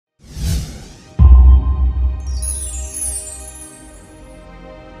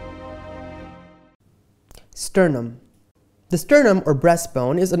Sternum. The sternum or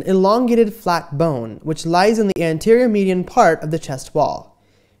breastbone is an elongated flat bone which lies in the anterior median part of the chest wall.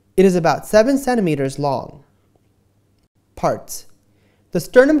 It is about 7 centimeters long. Parts. The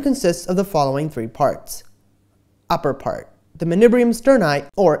sternum consists of the following 3 parts. Upper part, the Manubrium sterni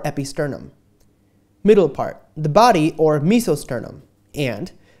or episternum. Middle part, the body or mesosternum.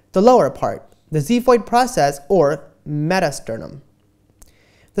 And the lower part, the xiphoid process or metasternum.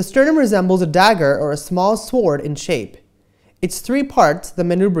 The sternum resembles a dagger or a small sword in shape. Its 3 parts, the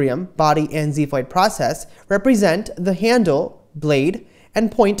Manubrium, body, and xiphoid process, represent the handle, blade, and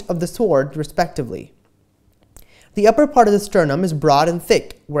point of the sword respectively. The upper part of the sternum is broad and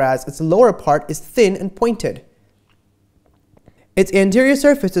thick, whereas its lower part is thin and pointed. Its anterior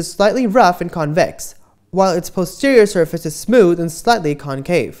surface is slightly rough and convex, while its posterior surface is smooth and slightly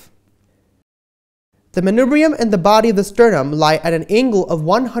concave. The Manubrium and the body of the sternum lie at an angle of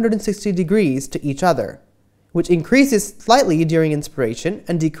 160 degrees to each other, which increases slightly during inspiration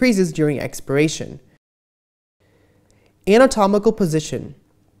and decreases during expiration. Anatomical position.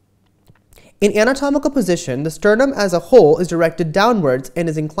 In anatomical position, the sternum as a whole is directed downwards and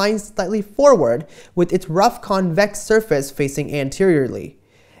is inclined slightly forward with its rough convex surface facing anteriorly.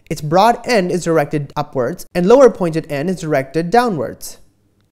 Its broad end is directed upwards and lower pointed end is directed downwards.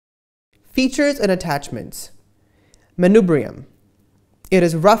 Features and attachments. Manubrium. It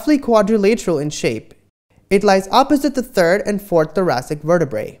is roughly quadrilateral in shape. It lies opposite the 3rd and 4th thoracic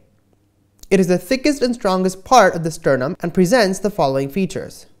vertebrae. It is the thickest and strongest part of the sternum and presents the following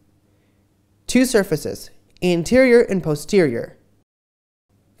features. 2 surfaces, anterior and posterior.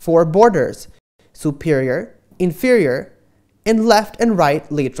 4 borders, superior, inferior, and left and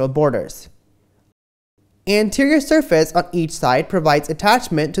right lateral borders. Anterior surface on each side provides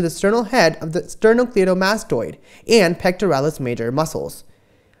attachment to the sternal head of the sternocleidomastoid and pectoralis major muscles.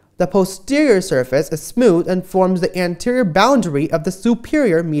 The posterior surface is smooth and forms the anterior boundary of the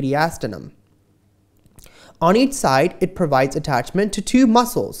superior mediastinum. On each side, it provides attachment to 2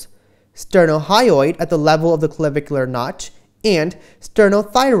 muscles, sternohyoid at the level of the clavicular notch and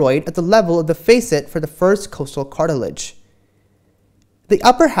sternothyroid at the level of the facet for the first costal cartilage. The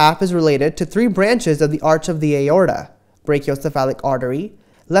upper half is related to 3 branches of the arch of the aorta, brachiocephalic artery,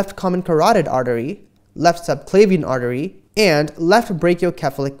 left common carotid artery, left subclavian artery, and left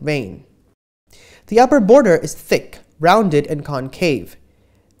brachiocephalic vein. The upper border is thick, rounded, and concave.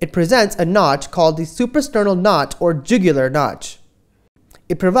 It presents a notch called the suprasternal notch or jugular notch.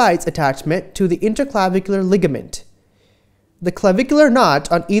 It provides attachment to the interclavicular ligament. The clavicular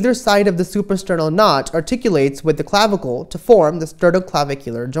notch on either side of the suprasternal notch articulates with the clavicle to form the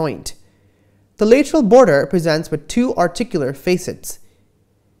sternoclavicular joint. The lateral border presents with 2 articular facets.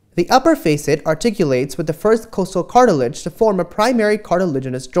 The upper facet articulates with the first costal cartilage to form a primary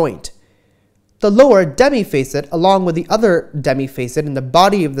cartilaginous joint. The lower demifacet, along with the other demifacet in the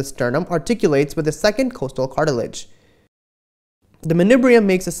body of the sternum, articulates with the second costal cartilage. The Manubrium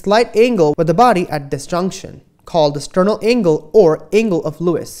makes a slight angle with the body at this junction, called the Sternal Angle or Angle of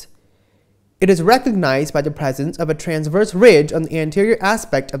Lewis. It is recognized by the presence of a transverse ridge on the anterior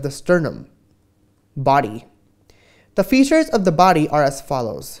aspect of the sternum. Body. The features of the body are as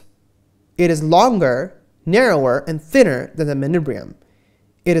follows. It is longer, narrower, and thinner than the Manubrium.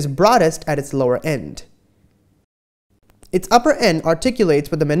 It is broadest at its lower end. Its upper end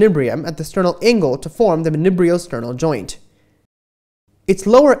articulates with the Manubrium at the sternal angle to form the manubriosternal joint. Its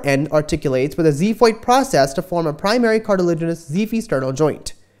lower end articulates with a xiphoid process to form a primary cartilaginous xiphisternal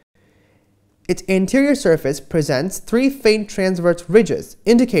joint. Its anterior surface presents 3 faint transverse ridges,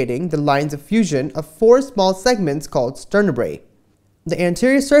 indicating the lines of fusion of 4 small segments called sternebrae. The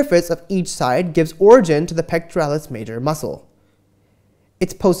anterior surface of each side gives origin to the pectoralis major muscle.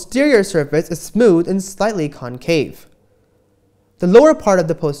 Its posterior surface is smooth and slightly concave. The lower part of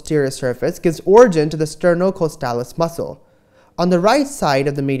the posterior surface gives origin to the sternocostalis muscle. On the right side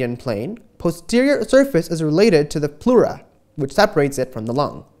of the median plane, posterior surface is related to the pleura, which separates it from the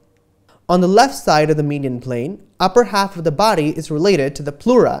lung. On the left side of the median plane, upper half of the body is related to the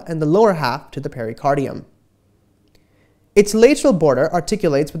pleura and the lower half to the pericardium. Its lateral border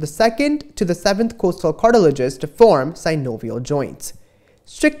articulates with the 2nd to the 7th costal cartilages to form synovial joints.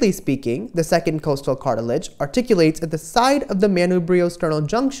 Strictly speaking, the 2nd costal cartilage articulates at the side of the manubriosternal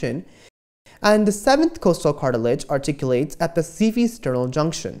junction, and the 7th costal cartilage articulates at the xiphisternal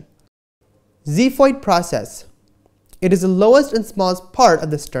junction. Xiphoid process. It is the lowest and smallest part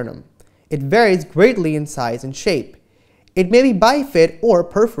of the sternum. It varies greatly in size and shape. It may be bifid or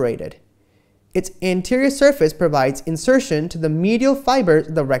perforated. Its anterior surface provides insertion to the medial fibers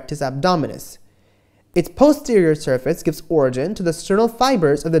of the rectus abdominis. Its posterior surface gives origin to the sternal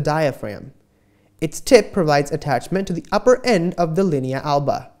fibers of the diaphragm. Its tip provides attachment to the upper end of the linea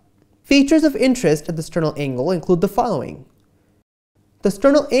alba. Features of interest at the sternal angle include the following. The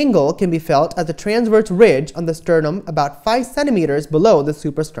sternal angle can be felt as a transverse ridge on the sternum about 5 cm below the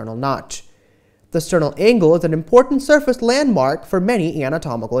suprasternal notch. The sternal angle is an important surface landmark for many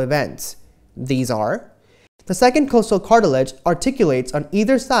anatomical events. These are: the second costal cartilage articulates on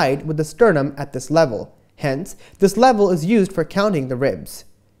either side with the sternum at this level. Hence, this level is used for counting the ribs.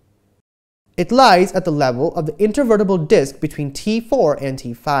 It lies at the level of the intervertebral disc between T4 and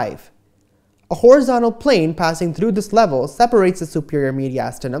T5. A horizontal plane passing through this level separates the superior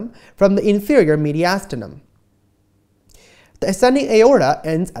mediastinum from the inferior mediastinum. The ascending aorta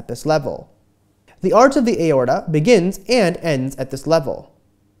ends at this level. The arch of the aorta begins and ends at this level.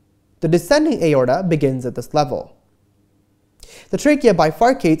 The descending aorta begins at this level. The trachea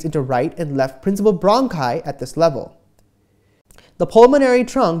bifurcates into right and left principal bronchi at this level. The pulmonary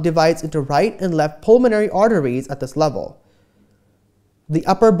trunk divides into right and left pulmonary arteries at this level. The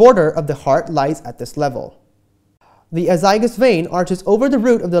upper border of the heart lies at this level. The azygous vein arches over the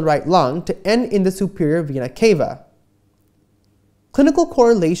root of the right lung to end in the superior vena cava. Clinical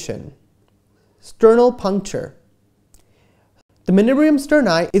correlation. Sternal puncture. The Manubrium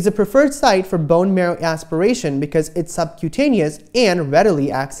sterni is a preferred site for bone marrow aspiration because it's subcutaneous and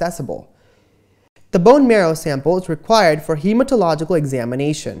readily accessible. The bone marrow sample is required for hematological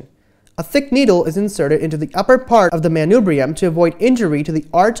examination. A thick needle is inserted into the upper part of the manubrium to avoid injury to the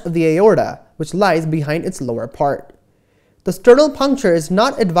arch of the aorta, which lies behind its lower part. The sternal puncture is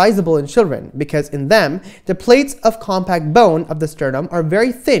not advisable in children because in them, the plates of compact bone of the sternum are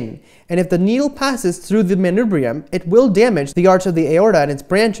very thin, and if the needle passes through the manubrium, it will damage the arch of the aorta and its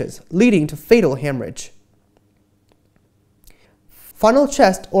branches, leading to fatal hemorrhage. Funnel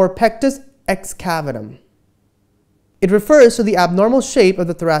chest or pectus excavatum. It refers to the abnormal shape of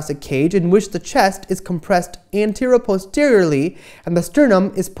the thoracic cage in which the chest is compressed anterior-posteriorly and the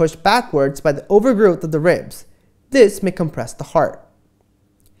sternum is pushed backwards by the overgrowth of the ribs. This may compress the heart.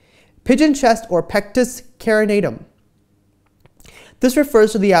 Pigeon chest or pectus carinatum. This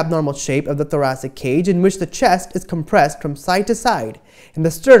refers to the abnormal shape of the thoracic cage in which the chest is compressed from side to side and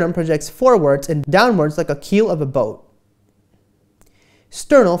the sternum projects forwards and downwards like a keel of a boat.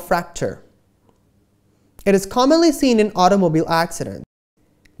 Sternal fracture. It is commonly seen in automobile accidents.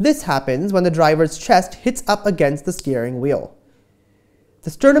 This happens when the driver's chest hits up against the steering wheel. The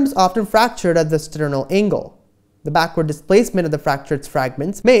sternum is often fractured at the sternal angle. The backward displacement of the fractured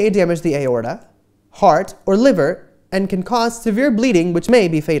fragments may damage the aorta, heart, or liver and can cause severe bleeding which may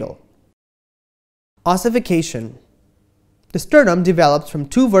be fatal. Ossification. The sternum develops from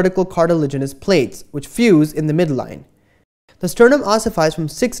 2 vertical cartilaginous plates which fuse in the midline. The sternum ossifies from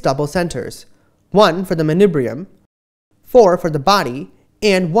 6 double centers. 1 for the manubrium, 4 for the body,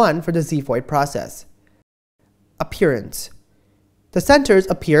 and 1 for the xiphoid process. Appearance. The centers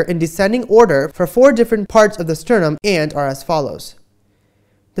appear in descending order for 4 different parts of the sternum and are as follows.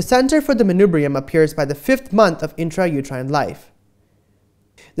 The center for the manubrium appears by the 5th month of intrauterine life.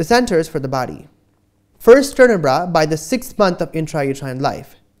 The centers for the body. First sternobra by the 6th month of intrauterine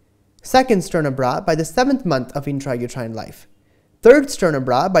life. Second sternobra by the 7th month of intrauterine life. Third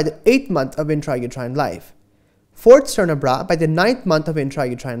sternobra by the 8th month of intrauterine life. Fourth sternobra by the 9th month of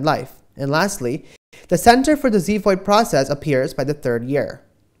intrauterine life. And lastly, the center for the xiphoid process appears by the 3rd year.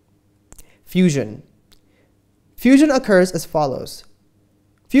 Fusion. Fusion occurs as follows.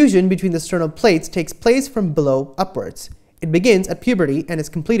 Fusion between the sternal plates takes place from below upwards. It begins at puberty and is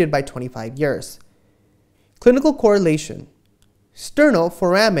completed by 25 years. Clinical correlation. Sternal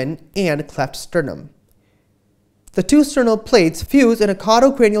foramen and cleft sternum. The 2 sternal plates fuse in a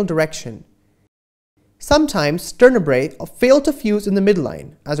caudocranial direction. Sometimes sternobrae fail to fuse in the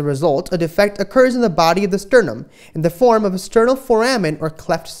midline. As a result, a defect occurs in the body of the sternum in the form of a sternal foramen or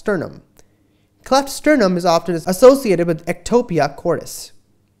cleft sternum. Cleft sternum is often associated with ectopia cordis.